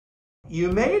You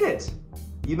made it.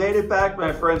 You made it back,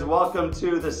 my friends. Welcome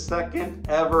to the second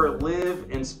ever Live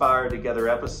Inspired Together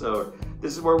episode.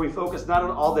 This is where we focus not on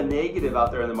all the negative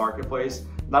out there in the marketplace,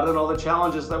 not on all the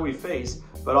challenges that we face,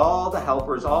 but all the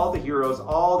helpers, all the heroes,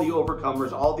 all the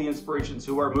overcomers, all the inspirations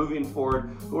who are moving forward,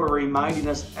 who are reminding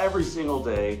us every single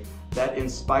day that in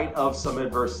spite of some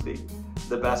adversity,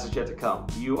 the best is yet to come.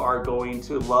 You are going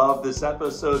to love this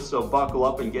episode, so buckle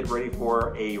up and get ready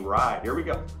for a ride. Here we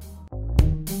go.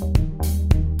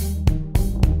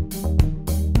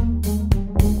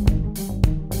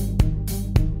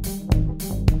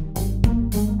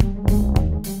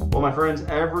 Well, my friends,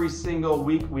 every single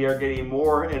week we are getting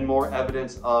more and more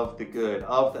evidence of the good,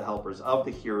 of the helpers, of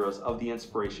the heroes, of the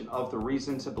inspiration, of the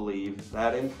reason to believe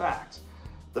that in fact,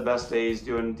 the best days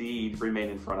do indeed remain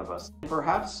in front of us.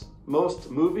 Perhaps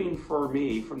most moving for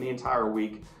me from the entire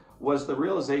week was the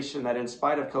realization that in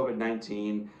spite of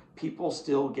COVID-19, people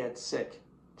still get sick.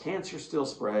 Cancer still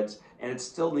spreads, and it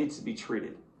still needs to be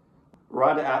treated.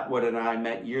 Rhonda Atwood and I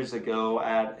met years ago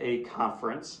at a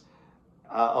conference.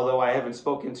 Although I haven't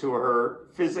spoken to her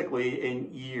physically in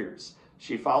years.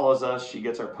 She follows us, she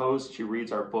gets our posts, she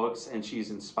reads our books, and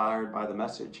she's inspired by the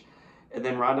message. And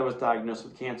then Rhonda was diagnosed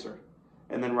with cancer.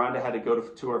 And then Rhonda had to go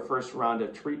to her first round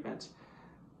of treatment.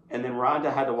 And then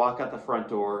Rhonda had to walk out the front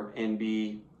door and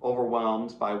be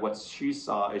overwhelmed by what she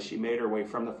saw as she made her way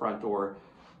from the front door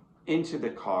into the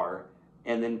car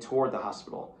and then toward the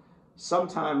hospital.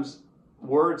 Sometimes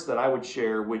words that I would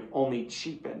share would only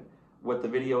cheapen what the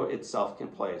video itself can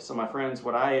play. So my friends,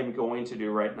 what I am going to do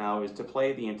right now is to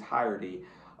play the entirety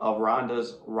of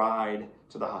Rhonda's ride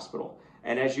to the hospital.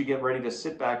 And as you get ready to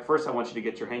sit back, first I want you to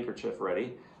get your handkerchief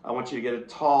ready. I want you to get a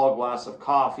tall glass of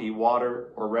coffee, water,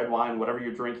 or red wine, whatever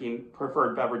you're drinking,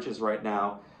 preferred beverages right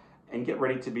now, and get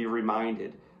ready to be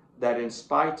reminded that in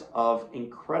spite of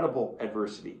incredible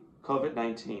adversity,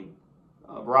 COVID-19,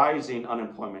 rising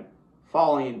unemployment,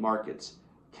 falling markets,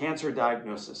 cancer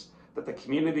diagnosis, that the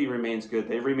community remains good,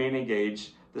 they remain engaged,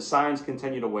 the signs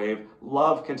continue to wave,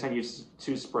 love continues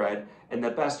to spread, and the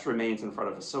best remains in front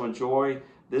of us. So enjoy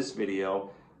this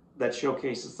video that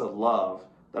showcases the love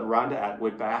that Rhonda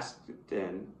Atwood basked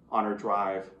in on her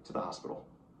drive to the hospital.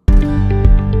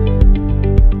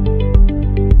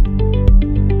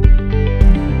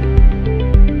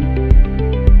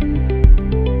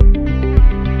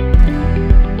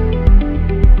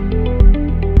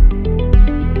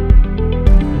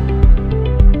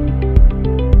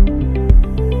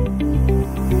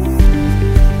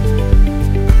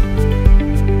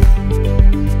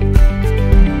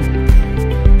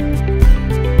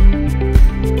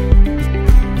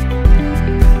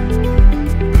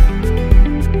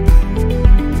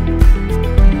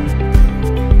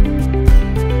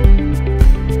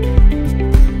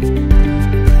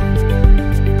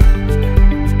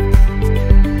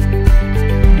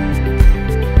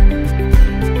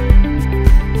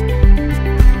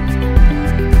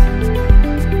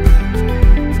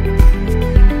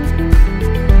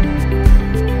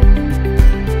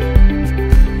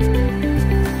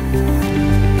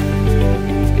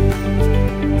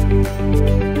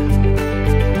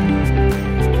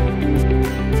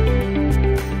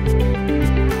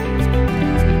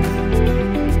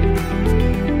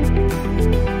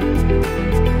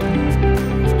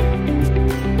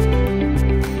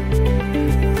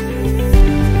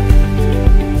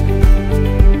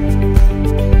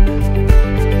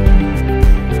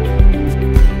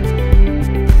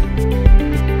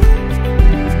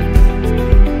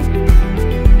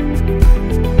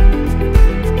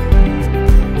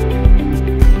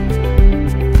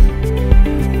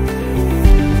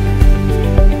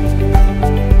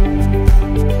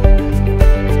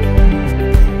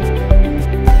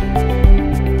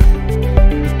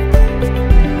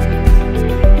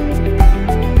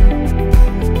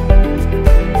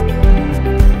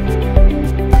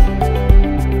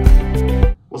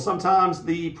 Sometimes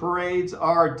the parades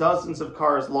are dozens of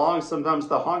cars long. Sometimes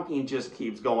the honking just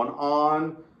keeps going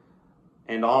on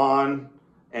and on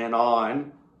and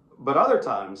on. But other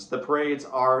times the parades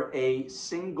are a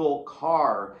single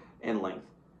car in length.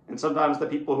 And sometimes the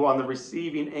people who are on the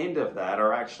receiving end of that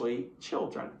are actually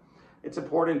children. It's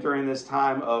important during this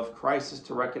time of crisis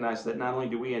to recognize that not only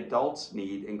do we adults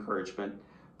need encouragement,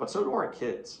 but so do our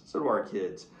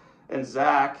kids. And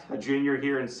Zach, a junior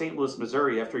here in St. Louis,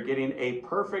 Missouri, after getting a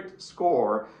perfect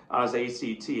score on his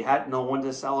ACT, had no one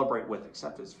to celebrate with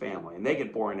except his family. And they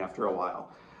get boring after a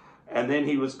while. And then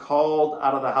he was called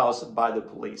out of the house by the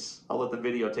police. I'll let the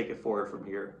video take it forward from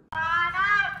here. Come on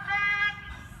out, Zach!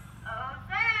 Oh,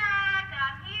 Zach,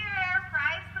 I'm here.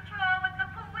 Price Patrol with the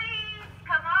police.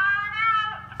 Come on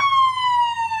out.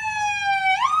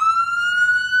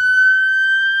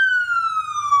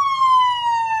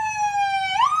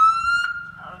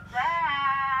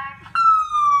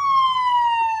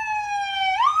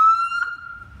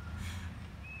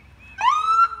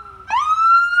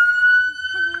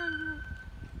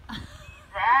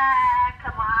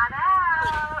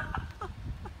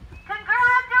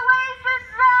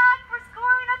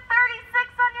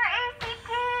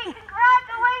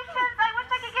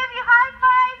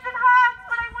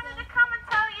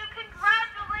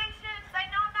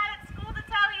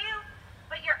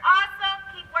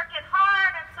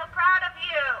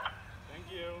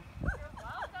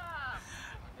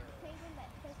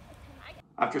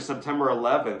 After September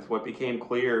 11th, what became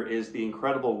clear is the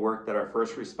incredible work that our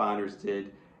first responders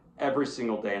did every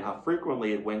single day and how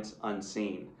frequently it went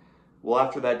unseen. Well,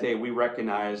 after that day, we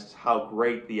recognized how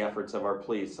great the efforts of our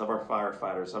police, of our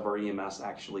firefighters, of our EMS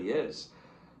actually is.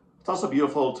 It's also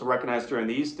beautiful to recognize during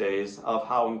these days of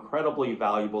how incredibly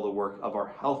valuable the work of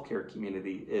our healthcare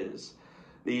community is.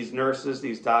 These nurses,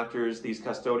 these doctors, these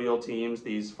custodial teams,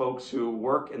 these folks who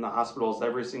work in the hospitals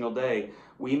every single day,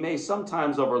 we may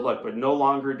sometimes overlook, but no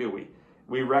longer do we.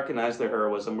 We recognize their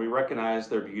heroism, we recognize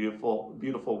their beautiful,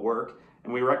 beautiful work,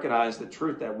 and we recognize the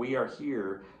truth that we are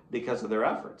here because of their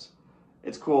efforts.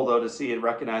 It's cool, though, to see it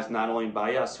recognized not only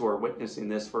by us who are witnessing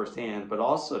this firsthand, but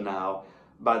also now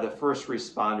by the first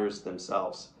responders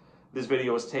themselves. This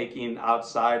video was taken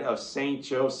outside of St.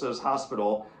 Joseph's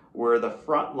Hospital, where the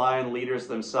frontline leaders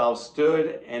themselves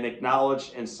stood and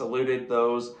acknowledged and saluted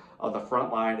those of the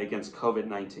front line against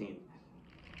COVID-19.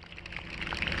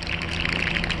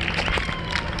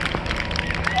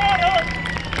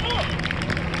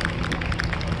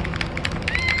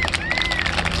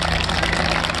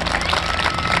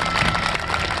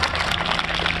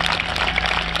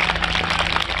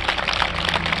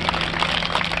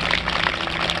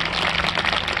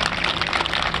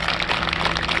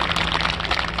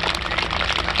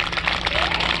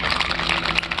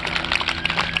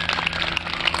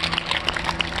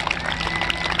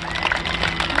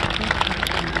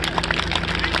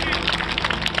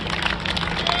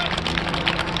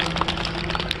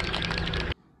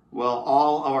 Well,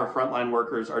 all of our frontline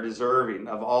workers are deserving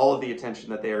of all of the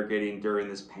attention that they are getting during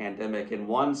this pandemic, and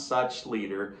one such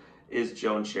leader is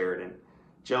Joan Sheridan.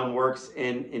 Joan works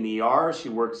in an ER, she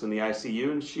works in the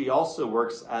ICU, and she also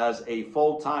works as a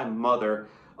full-time mother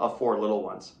of 4 little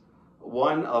ones.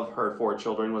 One of her 4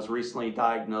 children was recently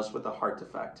diagnosed with a heart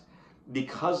defect.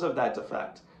 Because of that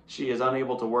defect, she is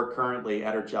unable to work currently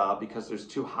at her job because there's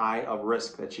too high a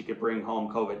risk that she could bring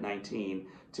home COVID-19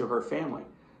 to her family.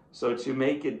 So to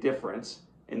make a difference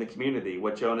in the community,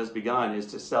 what Joan has begun is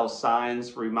to sell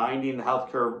signs reminding the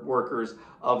healthcare workers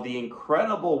of the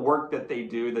incredible work that they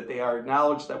do, that they are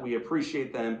acknowledged, that we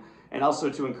appreciate them, and also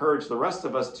to encourage the rest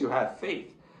of us to have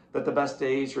faith that the best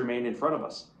days remain in front of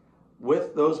us.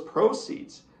 With those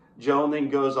proceeds, Joan then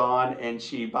goes on and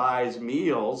she buys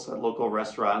meals at local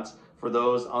restaurants for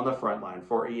those on the front line,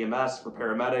 for EMS, for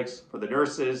paramedics, for the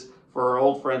nurses, for our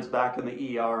old friends back in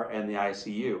the ER and the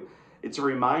ICU. It's a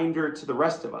reminder to the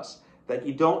rest of us that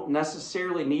you don't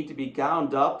necessarily need to be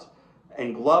gowned up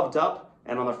and gloved up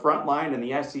and on the front line in the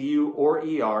ICU or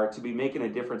ER to be making a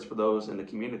difference for those in the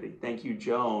community. Thank you,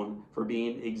 Joan, for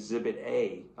being Exhibit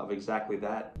A of exactly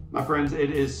that. My friends, it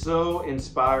is so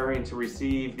inspiring to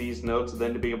receive these notes and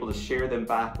then to be able to share them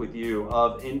back with you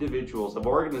of individuals, of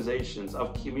organizations,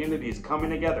 of communities coming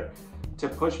together to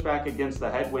push back against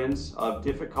the headwinds of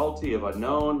difficulty, of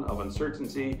unknown, of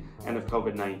uncertainty, and of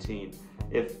COVID-19.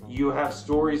 If you have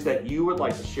stories that you would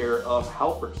like to share of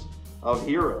helpers, of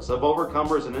heroes, of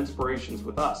overcomers and inspirations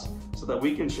with us so that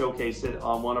we can showcase it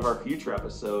on one of our future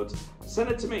episodes, send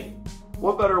it to me.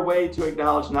 What better way to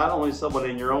acknowledge not only someone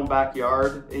in your own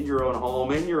backyard, in your own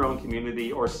home, in your own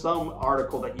community, or some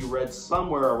article that you read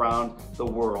somewhere around the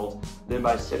world than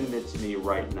by sending it to me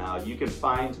right now. You can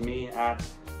find me at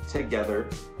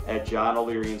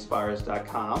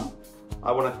together@JohnO'LearyInspires.com.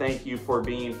 I want to thank you for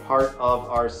being part of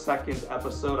our second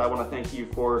episode. I want to thank you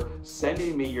for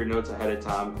sending me your notes ahead of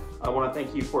time. I want to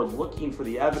thank you for looking for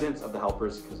the evidence of the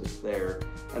helpers because it's there.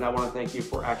 And I want to thank you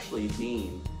for actually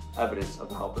being evidence of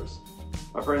the helpers.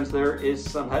 My friends, there is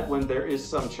some headwind, there is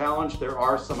some challenge, there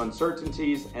are some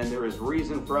uncertainties, and there is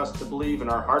reason for us to believe in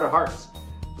our heart of hearts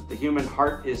that the human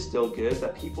heart is still good,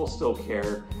 that people still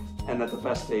care, and that the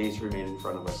best days remain in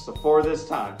front of us. So for this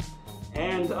time,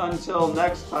 and until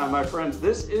next time, my friends,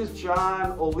 this is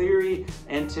John O'Leary,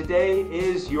 and today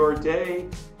is your day.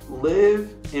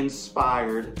 Live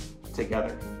inspired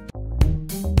together.